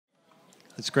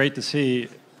It's great to see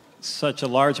such a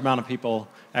large amount of people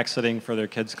exiting for their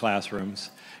kids' classrooms.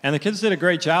 And the kids did a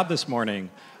great job this morning.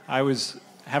 I was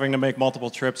having to make multiple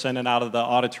trips in and out of the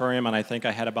auditorium, and I think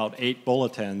I had about 8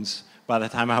 bulletins by the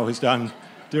time I was done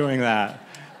doing that.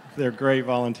 They're great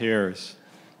volunteers.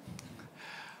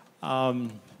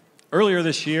 Earlier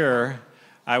this year,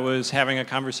 I was having a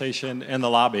conversation in the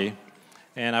lobby,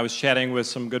 and I was chatting with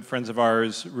some good friends of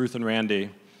ours, Ruth and Randy.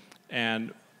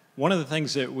 And one of the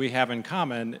things that we have in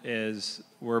common is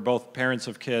we're both parents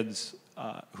of kids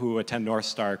who attend North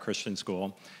Star Christian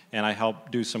School, and I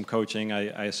help do some coaching.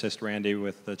 I assist Randy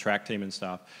with the track team and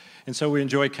stuff. And so we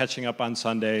enjoy catching up on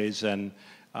Sundays, and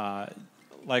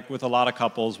like with a lot of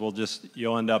couples,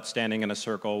 you'll end up standing in a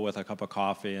circle with a cup of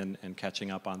coffee and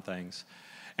catching up on things.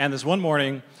 And this one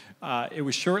morning, it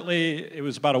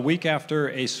was about a week after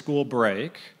a school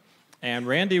break, and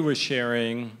Randy was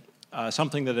sharing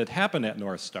something that had happened at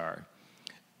North Star.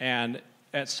 And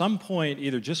at some point,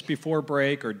 either just before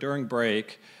break or during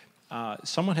break,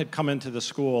 someone had come into the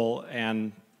school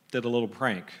and did a little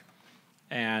prank.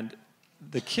 And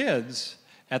the kids,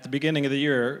 at the beginning of the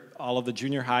year, all of the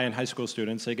junior high and high school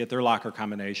students, they get their locker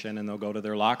combination and they'll go to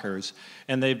their lockers.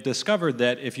 And they've discovered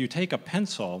that if you take a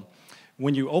pencil,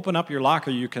 when you open up your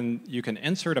locker, you can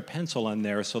insert a pencil in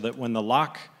there so that when the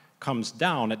lock comes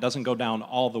down, it doesn't go down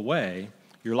all the way.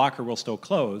 Your locker will still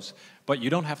close, but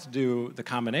you don't have to do the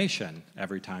combination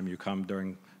every time you come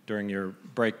during your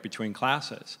break between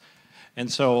classes.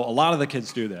 And so a lot of the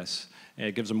kids do this.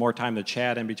 It gives them more time to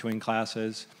chat in between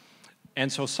classes.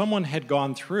 And so someone had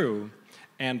gone through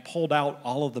and pulled out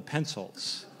all of the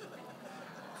pencils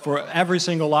for every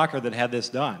single locker that had this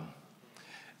done.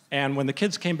 And when the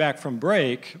kids came back from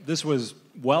break, this was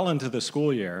well into the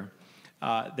school year,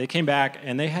 they came back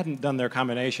and they hadn't done their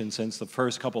combination since the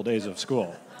first couple days of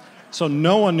school. So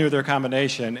no one knew their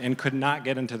combination and could not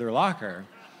get into their locker.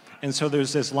 And so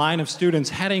there's this line of students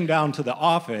heading down to the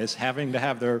office having to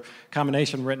have their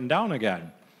combination written down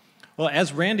again. Well,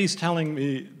 as Randy's telling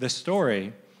me this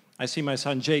story, I see my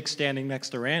son Jake standing next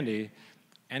to Randy,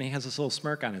 and he has this little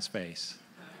smirk on his face.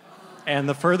 And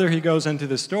the further he goes into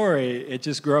the story, it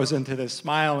just grows into this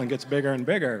smile and gets bigger and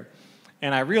bigger.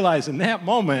 And I realized in that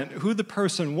moment who the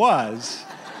person was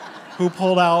who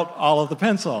pulled out all of the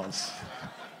pencils.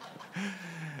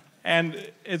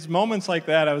 And it's moments like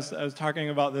that, I was talking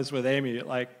about this with Amy,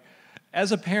 like,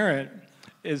 as a parent,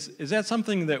 is that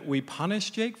something that we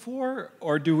punish Jake for,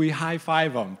 or do we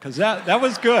high-five him? Because that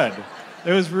was good.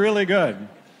 It was really good.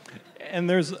 And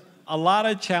there's a lot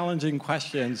of challenging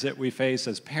questions that we face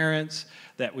as parents,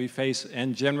 that we face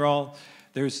in general.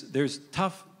 There's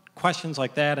tough questions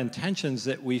like that and tensions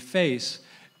that we face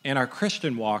in our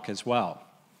Christian walk as well.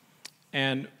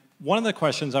 And one of the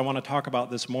questions I want to talk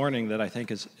about this morning that I think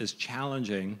is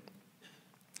challenging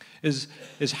is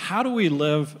how do we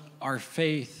live our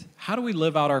faith? How do we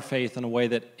live out our faith in a way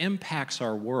that impacts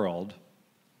our world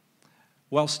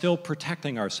while still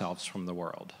protecting ourselves from the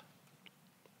world?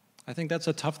 I think that's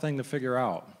a tough thing to figure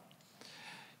out.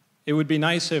 It would be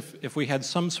nice if we had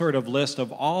some sort of list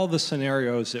of all the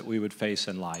scenarios that we would face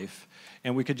in life,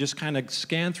 and we could just kind of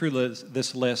scan through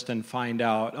this list and find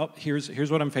out, oh,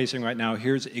 here's what I'm facing right now,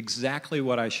 here's exactly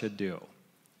what I should do.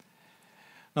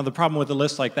 Now, the problem with a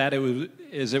list like that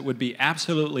is it would be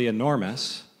absolutely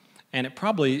enormous, and it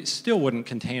probably still wouldn't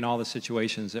contain all the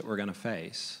situations that we're going to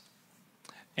face.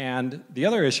 And the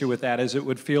other issue with that is it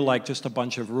would feel like just a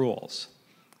bunch of rules.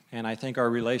 And I think our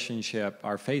relationship,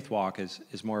 our faith walk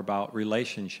is more about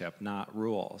relationship, not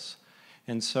rules.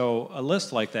 And so a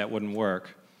list like that wouldn't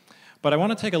work. But I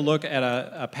want to take a look at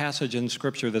a passage in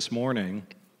Scripture this morning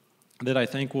that I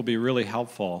think will be really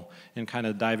helpful in kind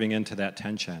of diving into that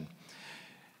tension.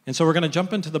 And so we're going to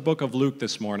jump into the book of Luke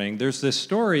this morning. There's this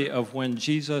story of when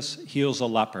Jesus heals a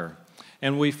leper.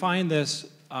 And we find this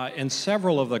in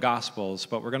several of the Gospels,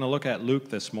 but we're going to look at Luke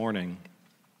this morning.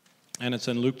 And it's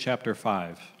in Luke chapter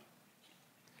 5.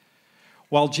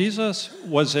 While Jesus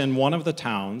was in one of the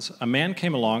towns, a man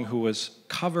came along who was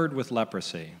covered with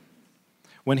leprosy.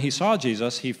 When he saw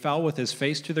Jesus, he fell with his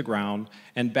face to the ground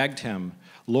and begged him,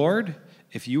 "Lord,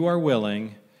 if you are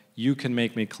willing, you can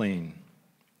make me clean."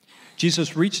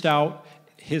 Jesus reached out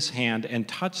his hand and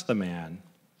touched the man.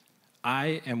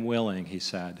 "I am willing," he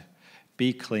said,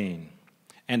 "be clean."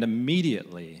 And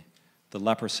immediately the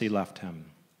leprosy left him.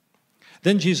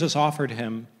 Then Jesus ordered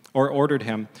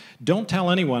him, "Don't tell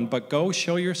anyone, but go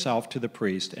show yourself to the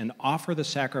priest and offer the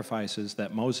sacrifices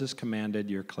that Moses commanded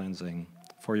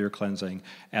for your cleansing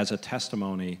as a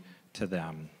testimony to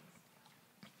them."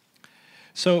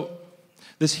 So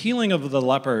this healing of the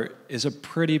leper is a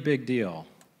pretty big deal.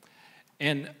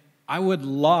 And I would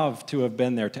love to have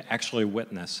been there to actually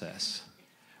witness this,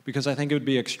 because I think it would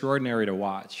be extraordinary to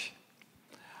watch.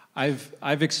 I've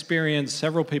experienced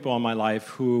several people in my life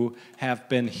who have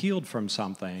been healed from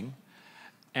something,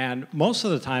 and most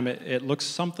of the time it looks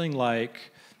something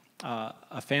like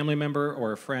a family member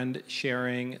or a friend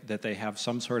sharing that they have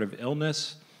some sort of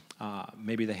illness.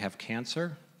 Maybe they have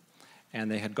cancer, and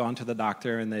they had gone to the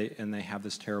doctor, and they have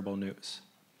this terrible news.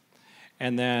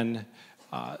 And then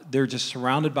they're just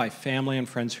surrounded by family and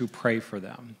friends who pray for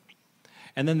them.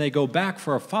 And then they go back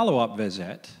for a follow-up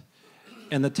visit,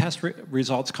 and the test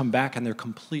results come back, and they're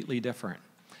completely different.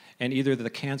 And either the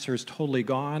cancer is totally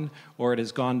gone, or it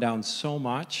has gone down so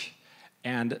much,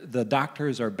 and the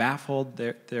doctors are baffled.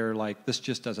 They're like, this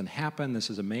just doesn't happen. This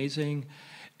is amazing.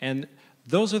 And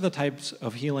those are the types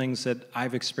of healings that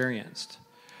I've experienced.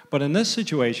 But in this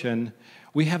situation,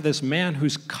 we have this man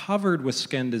who's covered with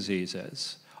skin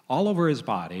diseases all over his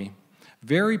body,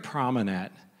 very prominent,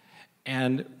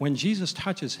 and when Jesus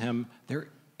touches him, they're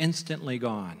instantly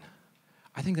gone.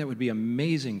 I think that would be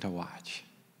amazing to watch.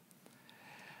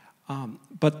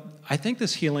 But I think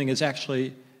this healing is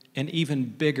actually an even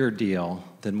bigger deal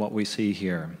than what we see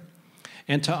here.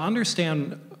 And to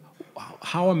understand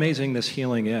how amazing this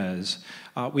healing is,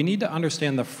 we need to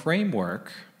understand the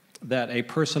framework that a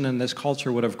person in this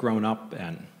culture would have grown up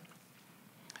in.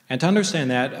 And to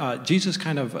understand that, Jesus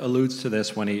kind of alludes to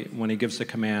this when he gives the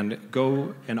command,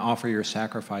 go and offer your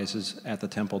sacrifices at the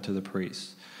temple to the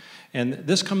priests. And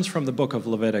this comes from the book of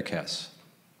Leviticus.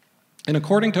 And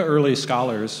according to early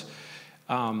scholars,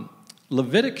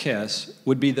 Leviticus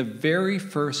would be the very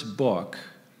first book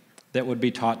that would be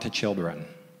taught to children.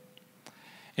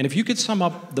 And if you could sum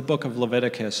up the book of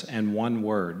Leviticus in one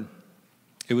word,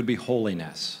 it would be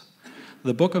holiness.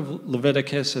 The book of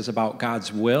Leviticus is about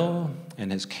God's will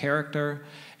and his character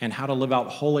and how to live out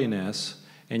holiness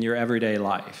in your everyday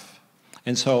life.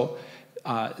 And so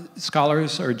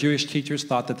scholars or Jewish teachers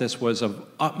thought that this was of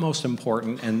utmost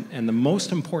importance and the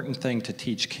most important thing to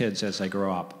teach kids as they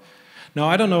grow up. Now,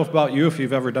 I don't know about you if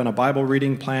you've ever done a Bible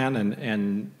reading plan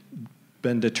and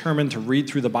been determined to read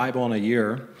through the Bible in a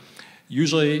year.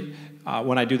 Usually,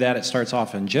 when I do that, it starts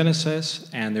off in Genesis,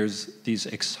 and there's these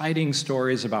exciting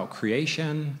stories about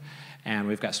creation, and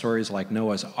we've got stories like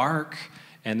Noah's Ark,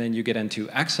 and then you get into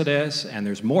Exodus, and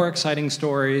there's more exciting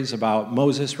stories about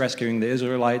Moses rescuing the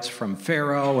Israelites from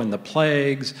Pharaoh and the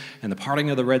plagues and the parting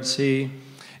of the Red Sea,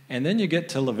 and then you get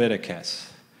to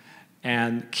Leviticus,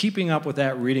 and keeping up with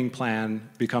that reading plan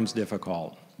becomes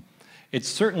difficult. It's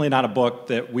certainly not a book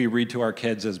that we read to our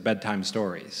kids as bedtime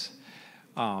stories.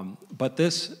 But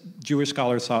this, Jewish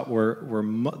scholars thought, were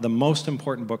the most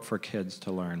important book for kids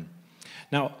to learn.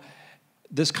 Now,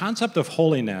 this concept of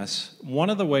holiness, one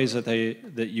of the ways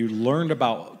that you learned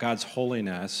about God's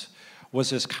holiness was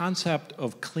this concept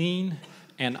of clean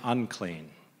and unclean.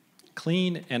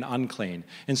 Clean and unclean.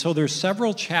 And so there's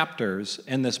several chapters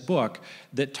in this book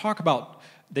that talk about,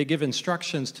 they give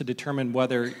instructions to determine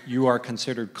whether you are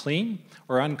considered clean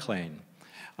or unclean.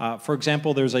 For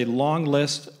example, there's a long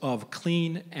list of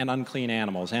clean and unclean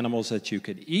animals that you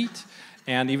could eat,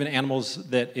 and even animals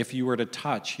that if you were to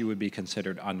touch, you would be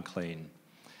considered unclean.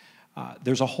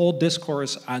 There's a whole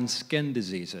discourse on skin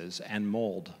diseases and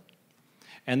mold.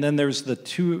 And then there's the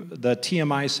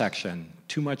TMI section,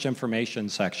 too much information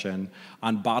section,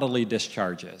 on bodily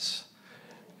discharges.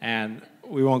 And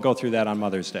we won't go through that on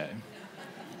Mother's Day.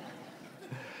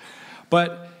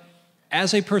 But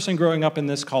as a person growing up in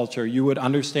this culture, you would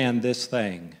understand this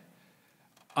thing.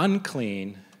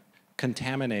 Unclean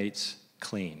contaminates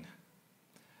clean.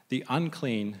 The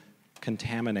unclean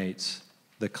contaminates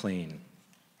the clean.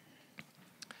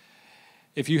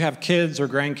 If you have kids or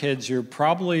grandkids, you're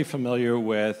probably familiar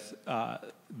with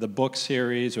the book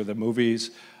series or the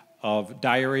movies of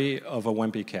Diary of a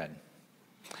Wimpy Kid.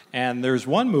 And there's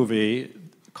one movie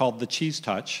called The Cheese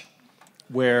Touch,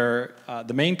 where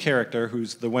the main character,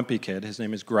 who's the wimpy kid, his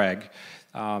name is Greg,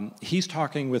 he's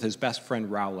talking with his best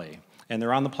friend Rowley, and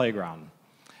they're on the playground.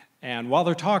 And while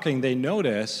they're talking, they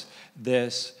notice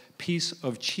this piece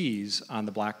of cheese on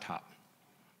the blacktop.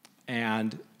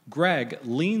 And Greg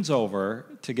leans over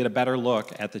to get a better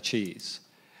look at the cheese.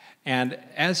 And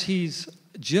as he's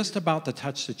just about to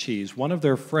touch the cheese, one of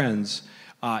their friends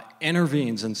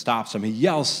intervenes and stops him. He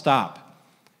yells, "Stop.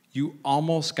 You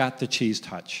almost got the cheese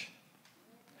touch."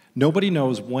 Nobody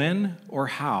knows when or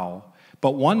how,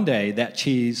 but one day that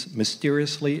cheese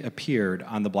mysteriously appeared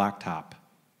on the blacktop.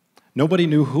 Nobody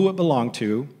knew who it belonged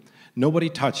to, nobody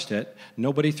touched it,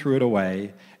 nobody threw it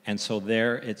away, and so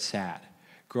there it sat,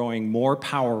 growing more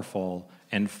powerful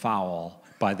and foul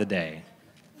by the day.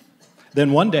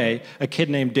 Then one day, a kid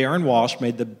named Darren Walsh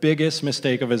made the biggest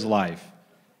mistake of his life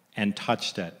and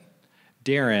touched it.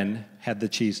 Darren had the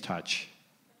cheese touch.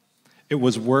 It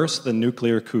was worse than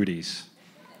nuclear cooties.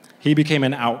 He became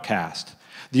an outcast.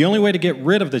 The only way to get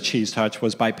rid of the cheese touch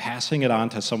was by passing it on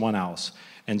to someone else,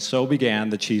 and so began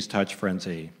the cheese touch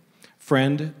frenzy.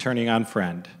 Friend turning on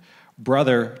friend,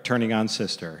 brother turning on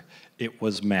sister. It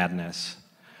was madness.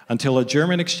 Until a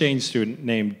German exchange student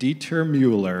named Dieter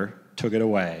Müller took it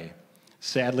away.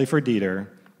 Sadly for Dieter,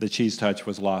 the cheese touch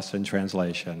was lost in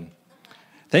translation.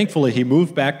 Thankfully, he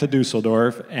moved back to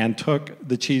Dusseldorf and took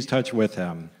the cheese touch with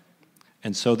him.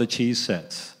 And so the cheese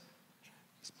sits,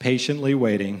 patiently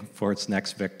waiting for its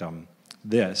next victim.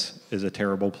 This is a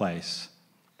terrible place.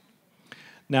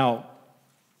 Now,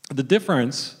 the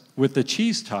difference with the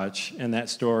cheese touch in that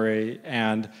story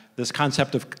and this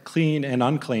concept of clean and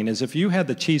unclean is if you had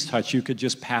the cheese touch, you could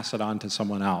just pass it on to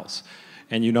someone else,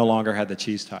 and you no longer had the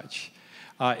cheese touch.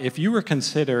 If you were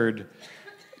considered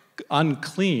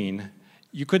unclean,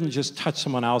 you couldn't just touch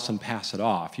someone else and pass it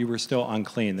off. You were still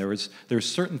unclean. There were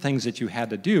certain things that you had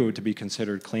to do to be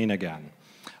considered clean again.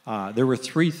 There were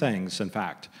three things, in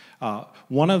fact.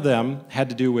 One of them had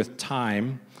to do with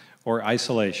time or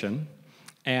isolation.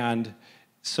 And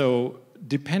so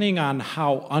depending on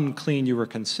how unclean you were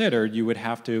considered, you would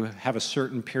have to have a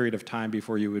certain period of time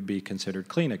before you would be considered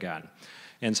clean again.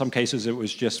 In some cases, it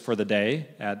was just for the day.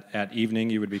 At evening,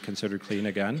 you would be considered clean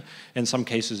again. In some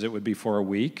cases, it would be for a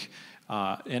week.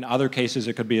 In other cases,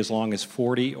 it could be as long as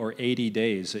 40 or 80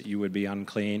 days that you would be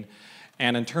unclean.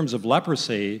 And in terms of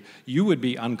leprosy, you would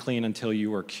be unclean until you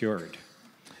were cured.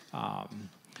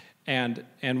 And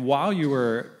while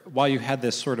you had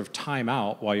this sort of time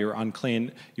out, while you were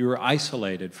unclean, you were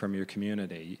isolated from your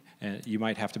community. And you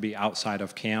might have to be outside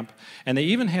of camp. And they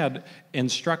even had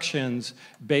instructions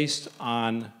based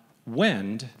on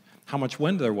wind, how much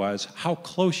wind there was, how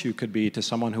close you could be to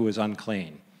someone who was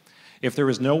unclean. If there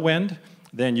was no wind,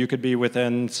 then you could be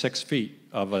within 6 feet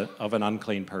of an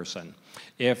unclean person.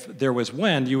 If there was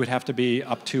wind, you would have to be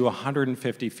up to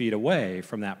 150 feet away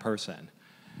from that person.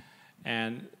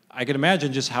 And I could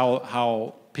imagine just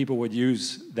how people would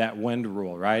use that wind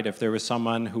rule, right? If there was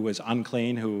someone who was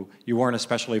unclean, who you weren't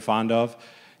especially fond of,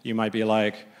 you might be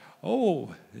like,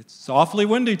 oh, it's awfully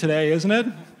windy today, isn't it?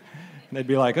 And they'd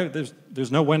be like, oh,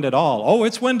 there's no wind at all. Oh,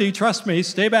 it's windy, trust me,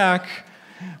 stay back.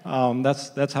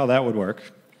 That's how that would work.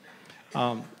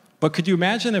 But could you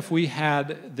imagine if we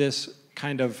had this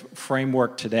kind of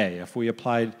framework today, if we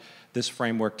applied this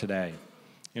framework today?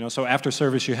 You know, so after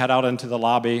service, you head out into the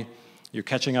lobby, you're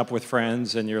catching up with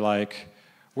friends, and you're like,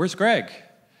 where's Greg?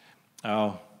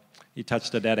 Oh, he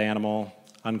touched a dead animal,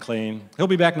 unclean. He'll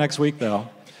be back next week, though.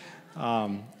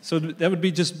 So that would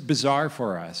be just bizarre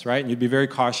for us, right? And you'd be very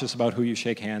cautious about who you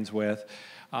shake hands with.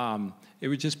 It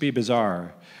would just be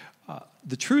bizarre.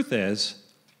 The truth is,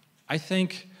 I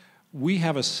think we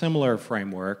have a similar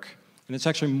framework, and it's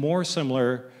actually more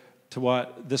similar to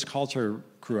what this culture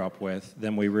grew up with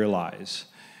than we realize.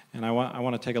 And I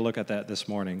want to take a look at that this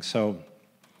morning. So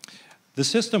the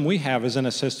system we have isn't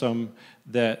a system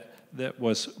that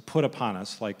was put upon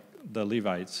us, like the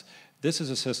Levites. This is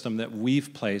a system that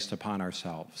we've placed upon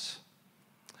ourselves.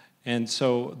 And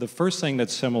so the first thing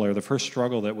that's similar, the first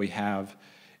struggle that we have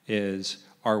is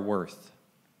our worth.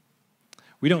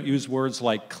 We don't use words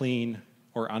like clean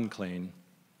or unclean.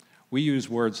 We use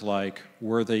words like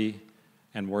worthy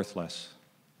and worthless.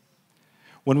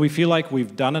 When we feel like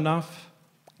we've done enough,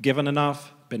 given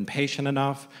enough, been patient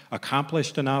enough,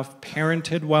 accomplished enough,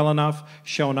 parented well enough,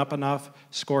 shown up enough,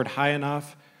 scored high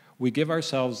enough, we give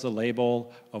ourselves the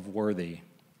label of worthy.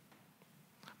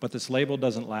 But this label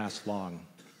doesn't last long.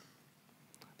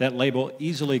 That label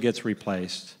easily gets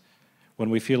replaced when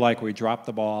we feel like we dropped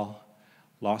the ball,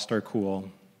 lost our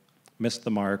cool, missed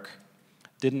the mark,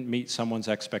 didn't meet someone's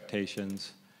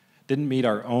expectations, didn't meet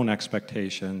our own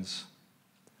expectations,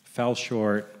 fell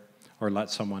short, or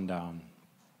let someone down.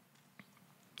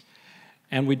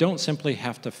 And we don't simply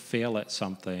have to fail at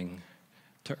something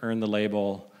to earn the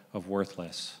label of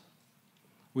worthless.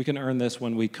 We can earn this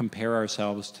when we compare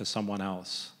ourselves to someone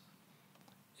else.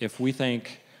 If we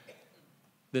think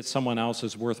that someone else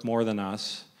is worth more than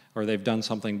us, or they've done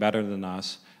something better than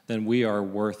us, then we are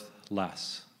worth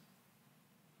less.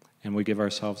 And we give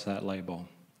ourselves that label.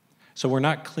 So we're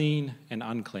not clean and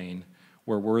unclean,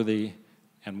 we're worthy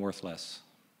and worthless.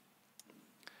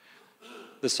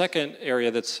 The second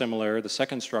area that's similar, the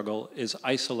second struggle, is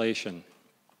isolation.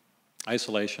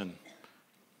 Isolation.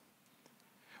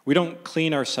 We don't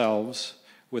clean ourselves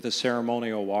with a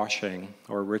ceremonial washing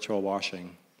or ritual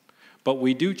washing, but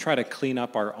we do try to clean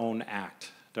up our own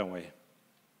act, don't we?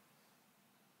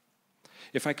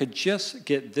 if I could just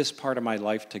get this part of my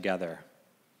life together,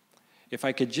 if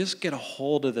I could just get a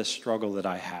hold of this struggle that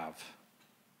I have.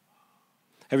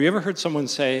 Have you ever heard someone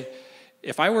say,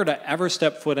 if I were to ever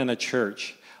step foot in a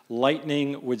church,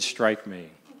 lightning would strike me?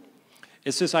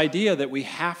 It's this idea that we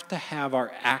have to have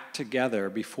our act together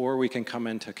before we can come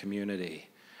into community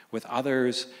with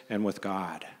others and with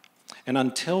God. And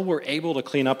until we're able to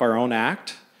clean up our own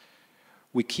act,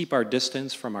 we keep our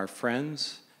distance from our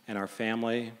friends and our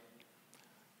family.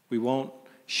 We won't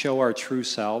show our true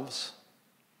selves,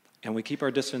 and we keep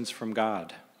our distance from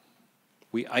God.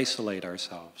 We isolate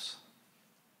ourselves.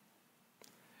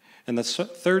 And the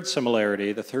third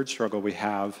similarity, the third struggle we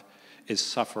have, is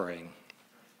suffering.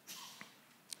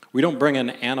 We don't bring an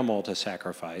animal to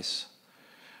sacrifice,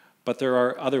 but there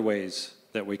are other ways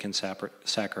that we can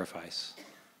sacrifice.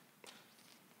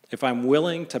 If I'm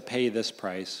willing to pay this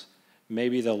price,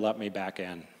 maybe they'll let me back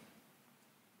in.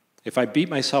 If I beat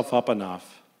myself up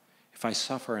enough, if I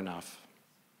suffer enough,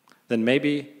 then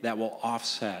maybe that will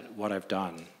offset what I've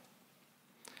done.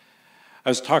 I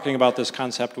was talking about this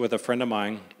concept with a friend of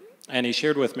mine, and he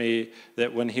shared with me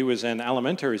that when he was in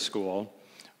elementary school,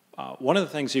 one of the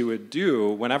things he would do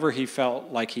whenever he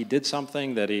felt like he did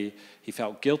something that he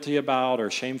felt guilty about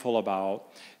or shameful about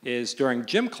is during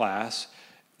gym class,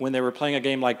 when they were playing a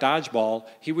game like dodgeball,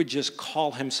 he would just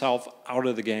call himself out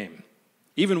of the game.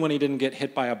 Even when he didn't get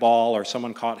hit by a ball or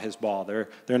someone caught his ball. They're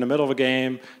in the middle of a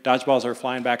game, dodgeballs are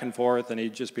flying back and forth, and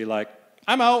he'd just be like,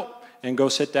 I'm out, and go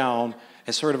sit down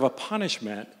as sort of a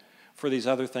punishment for these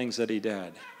other things that he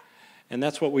did. And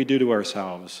that's what we do to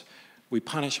ourselves. We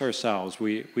punish ourselves.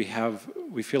 We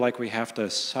feel like we have to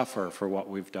suffer for what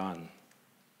we've done.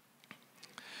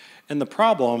 And the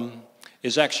problem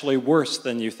is actually worse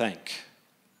than you think.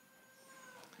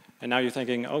 And now you're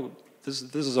thinking, oh,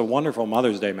 this is a wonderful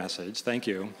Mother's Day message. Thank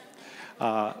you.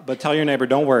 But tell your neighbor,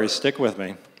 don't worry, stick with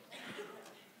me.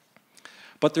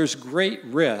 But there's great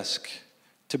risk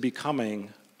to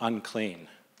becoming unclean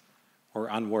or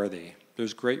unworthy.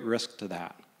 There's great risk to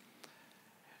that.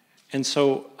 And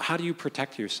so how do you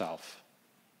protect yourself?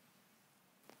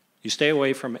 You stay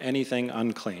away from anything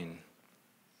unclean,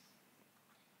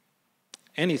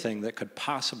 anything that could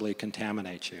possibly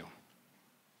contaminate you.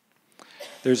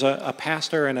 There's a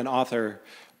pastor and an author,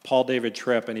 Paul David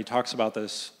Tripp, and he talks about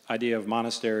this idea of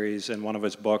monasteries in one of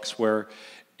his books, where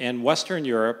in Western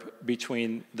Europe,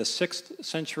 between the 6th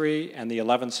century and the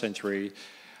 11th century,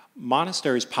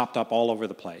 monasteries popped up all over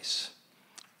the place.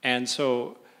 And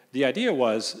so the idea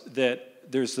was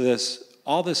that there's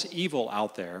all this evil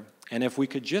out there, and if we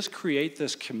could just create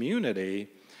this community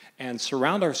and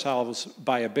surround ourselves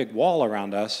by a big wall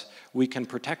around us, we can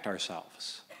protect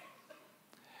ourselves.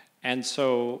 And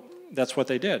so that's what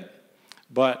they did.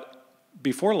 But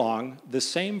before long, the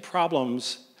same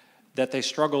problems that they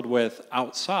struggled with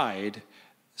outside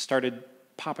started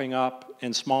popping up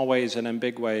in small ways and in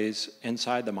big ways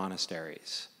inside the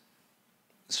monasteries.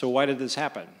 So why did this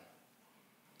happen?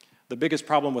 The biggest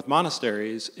problem with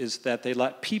monasteries is that they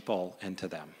let people into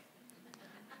them.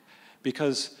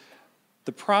 Because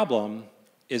the problem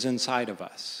is inside of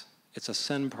us. It's a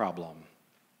sin problem.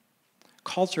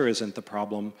 Culture isn't the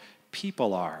problem,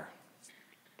 people are.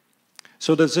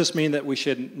 So does this mean that we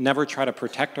should never try to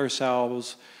protect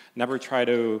ourselves, never try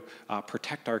to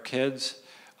protect our kids?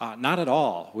 Not at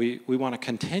all. We want to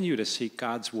continue to seek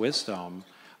God's wisdom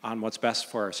on what's best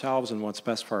for ourselves and what's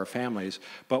best for our families.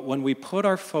 But when we put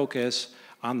our focus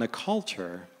on the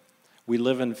culture, we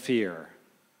live in fear.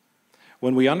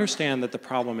 When we understand that the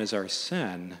problem is our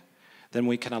sin, then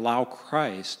we can allow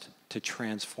Christ to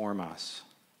transform us.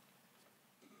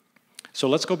 So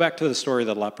let's go back to the story of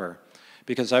the leper,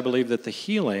 because I believe that the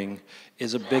healing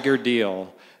is a bigger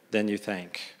deal than you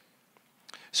think.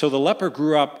 So the leper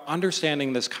grew up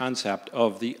understanding this concept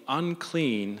of the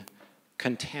unclean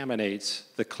contaminates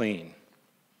the clean.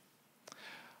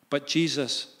 But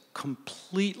Jesus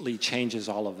completely changes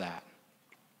all of that.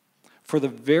 For the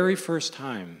very first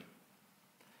time,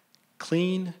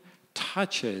 clean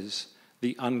touches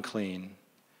the unclean,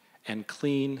 and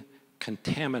clean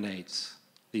contaminates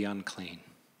the unclean.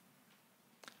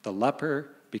 The leper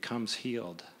becomes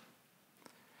healed.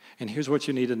 And here's what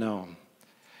you need to know.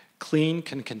 Clean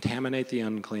can contaminate the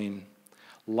unclean.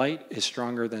 Light is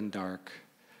stronger than dark.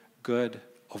 Good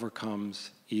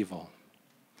overcomes evil.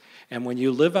 And when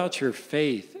you live out your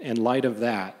faith in light of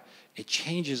that, it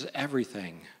changes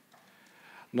everything.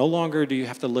 No longer do you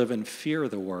have to live in fear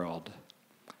of the world,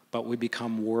 but we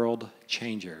become world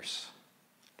changers.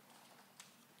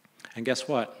 And guess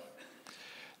what?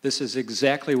 This is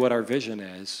exactly what our vision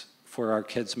is for our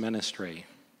kids' ministry.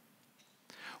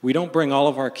 We don't bring all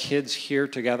of our kids here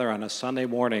together on a Sunday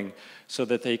morning so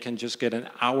that they can just get an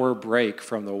hour break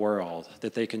from the world,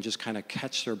 that they can just kind of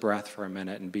catch their breath for a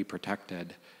minute and be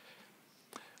protected.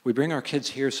 We bring our kids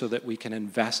here so that we can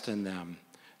invest in them,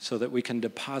 so that we can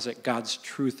deposit God's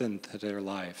truth into their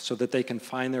life, so that they can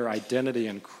find their identity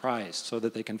in Christ, so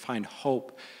that they can find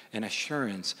hope and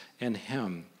assurance in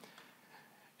Him.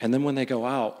 And then when they go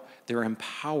out, they're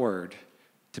empowered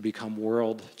to become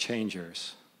world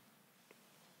changers.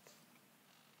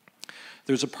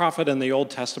 There's a prophet in the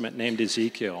Old Testament named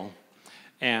Ezekiel,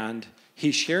 and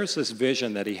he shares this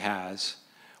vision that he has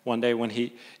one day when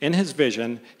in his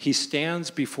vision, he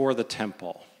stands before the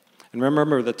temple. And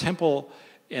remember, the temple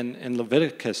in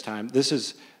Leviticus time, this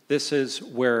is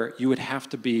where you would have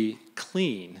to be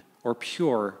clean or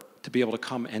pure to be able to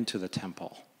come into the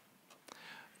temple.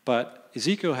 But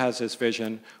Ezekiel has this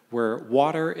vision where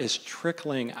water is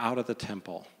trickling out of the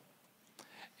temple,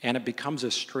 and it becomes a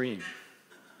stream.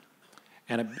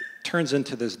 And it turns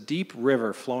into this deep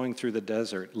river flowing through the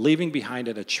desert, leaving behind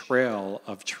it a trail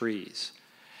of trees.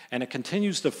 And it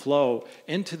continues to flow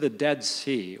into the Dead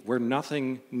Sea, where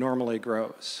nothing normally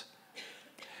grows.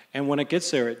 And when it gets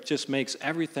there, it just makes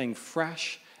everything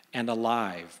fresh and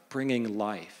alive, bringing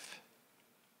life.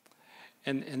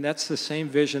 And that's the same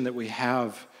vision that we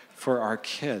have for our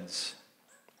kids.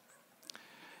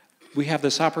 We have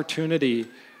this opportunity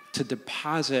to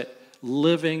deposit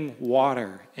living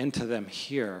water into them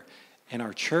here in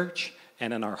our church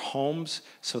and in our homes,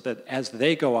 so that as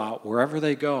they go out, wherever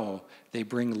they go, they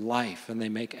bring life and they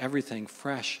make everything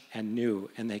fresh and new,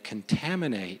 and they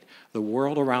contaminate the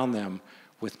world around them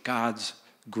with God's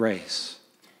grace.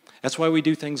 That's why we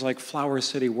do things like Flower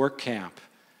City Work Camp,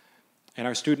 and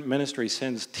our student ministry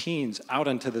sends teens out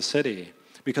into the city,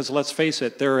 because let's face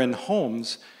it, they're in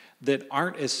homes that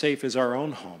aren't as safe as our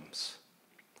own homes.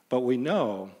 But we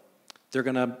know they're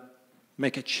going to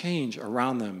make a change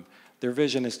around them. Their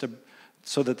vision is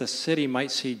so that the city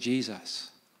might see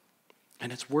Jesus.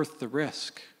 And it's worth the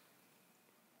risk.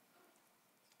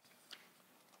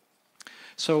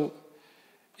 So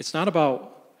it's not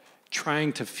about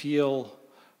trying to feel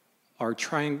or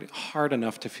trying hard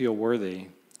enough to feel worthy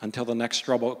until the next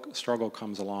struggle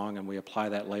comes along and we apply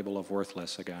that label of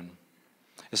worthless again.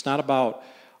 It's not about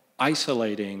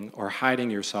isolating or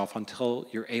hiding yourself until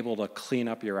you're able to clean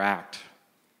up your act.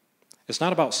 It's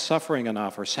not about suffering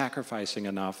enough or sacrificing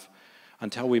enough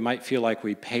until we might feel like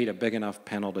we paid a big enough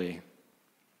penalty.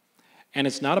 And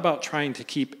it's not about trying to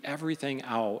keep everything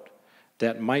out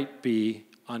that might be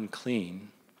unclean.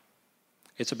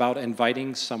 It's about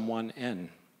inviting someone in.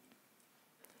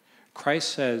 Christ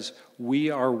says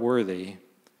we are worthy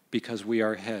because we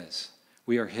are His.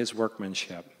 We are His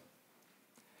workmanship.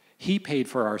 He paid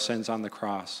for our sins on the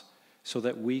cross so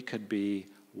that we could be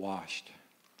washed.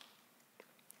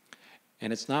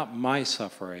 And it's not my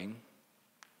suffering,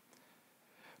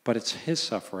 but it's His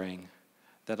suffering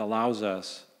that allows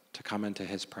us to come into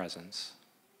His presence.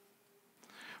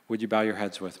 Would you bow your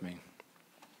heads with me?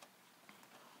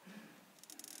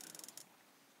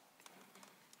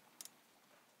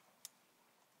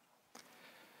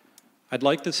 I'd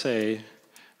like to say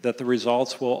that the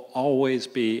results will always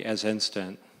be as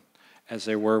instant as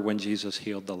they were when Jesus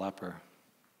healed the leper,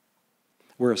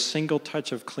 where a single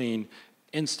touch of clean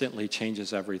instantly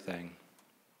changes everything.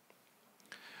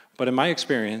 But in my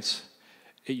experience,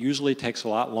 it usually takes a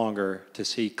lot longer to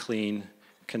see clean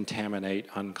contaminate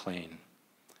unclean.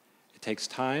 It takes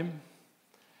time,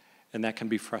 and that can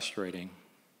be frustrating.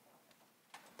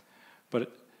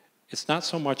 But it's not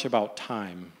so much about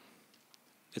time,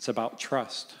 it's about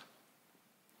trust.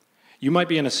 You might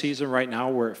be in a season right now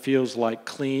where it feels like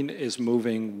clean is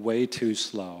moving way too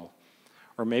slow,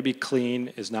 or maybe clean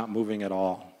is not moving at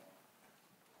all.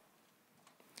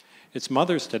 It's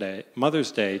Mother's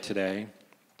Day today,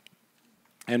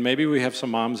 and maybe we have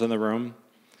some moms in the room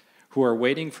who are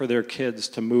waiting for their kids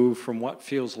to move from what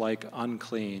feels like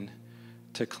unclean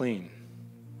to clean.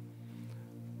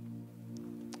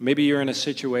 Maybe you're in a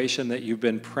situation that you've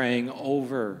been praying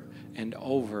over and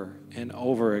over and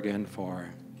over again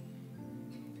for,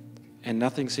 and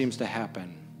nothing seems to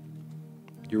happen.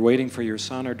 You're waiting for your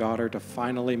son or daughter to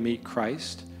finally meet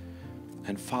Christ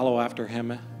and follow after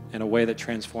Him in a way that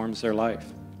transforms their life.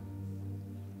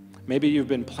 Maybe you've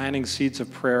been planting seeds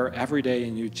of prayer every day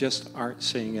and you just aren't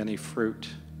seeing any fruit.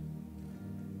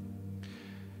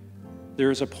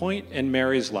 There is a point in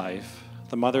Mary's life,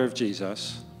 the mother of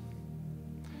Jesus,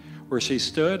 where she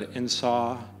stood and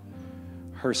saw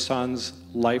her son's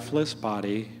lifeless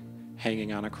body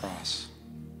hanging on a cross.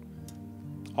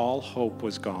 All hope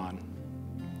was gone.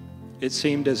 It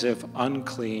seemed as if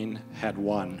unclean had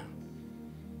won.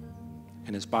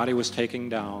 and his body was taken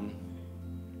down,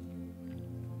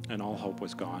 and all hope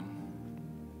was gone.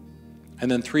 And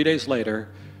then 3 days later,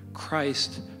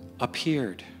 Christ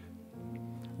appeared,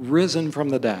 risen from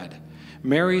the dead.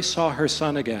 Mary saw her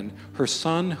son again, her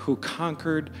son who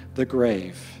conquered the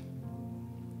grave.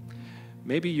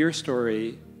 Maybe your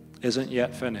story isn't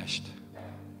yet finished.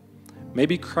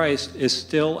 Maybe Christ is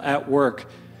still at work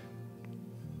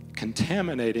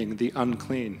contaminating the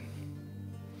unclean.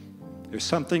 There's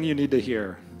something you need to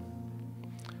hear.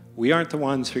 We aren't the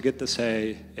ones who get to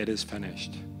say, it is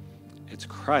finished. It's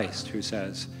Christ who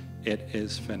says, it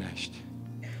is finished.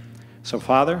 So,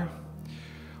 Father,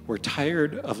 we're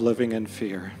tired of living in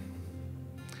fear.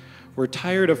 We're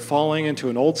tired of falling into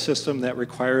an old system that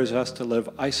requires us to live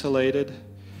isolated,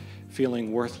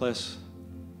 feeling worthless,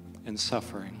 and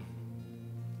suffering.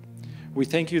 We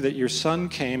thank you that your Son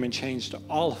came and changed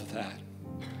all of that.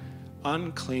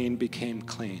 Unclean became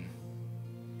clean.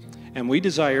 And we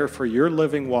desire for your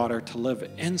living water to live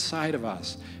inside of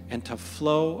us and to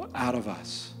flow out of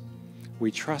us.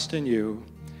 We trust in you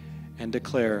and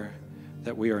declare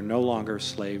that we are no longer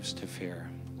slaves to fear.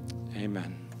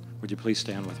 Amen. Would you please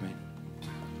stand with me?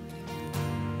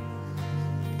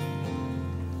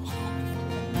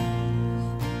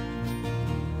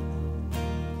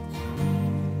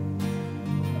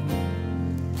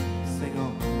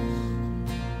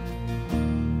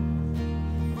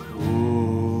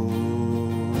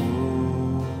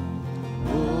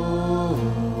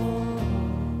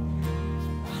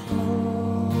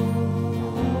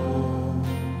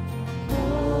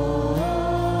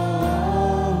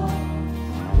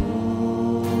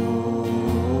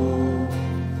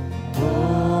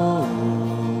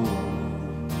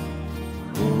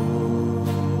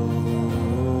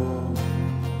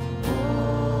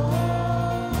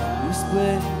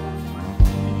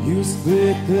 You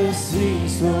split the sea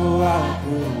so I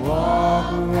could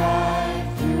walk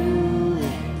right through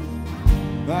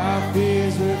it. My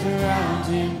fears were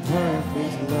drowned in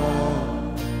perfect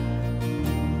love.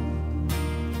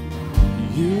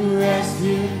 You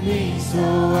rescued me so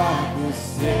I could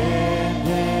stand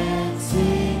and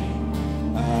sing.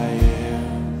 I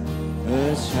am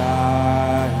a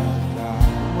child of God.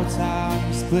 One more time,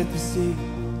 you split the sea.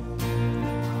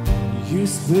 You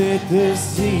split the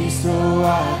sea so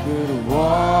I could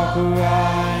walk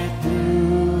right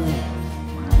through it.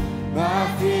 My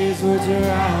fears were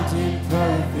drowned in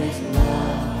perfect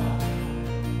love.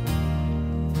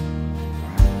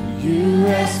 You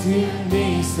rescued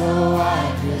me so I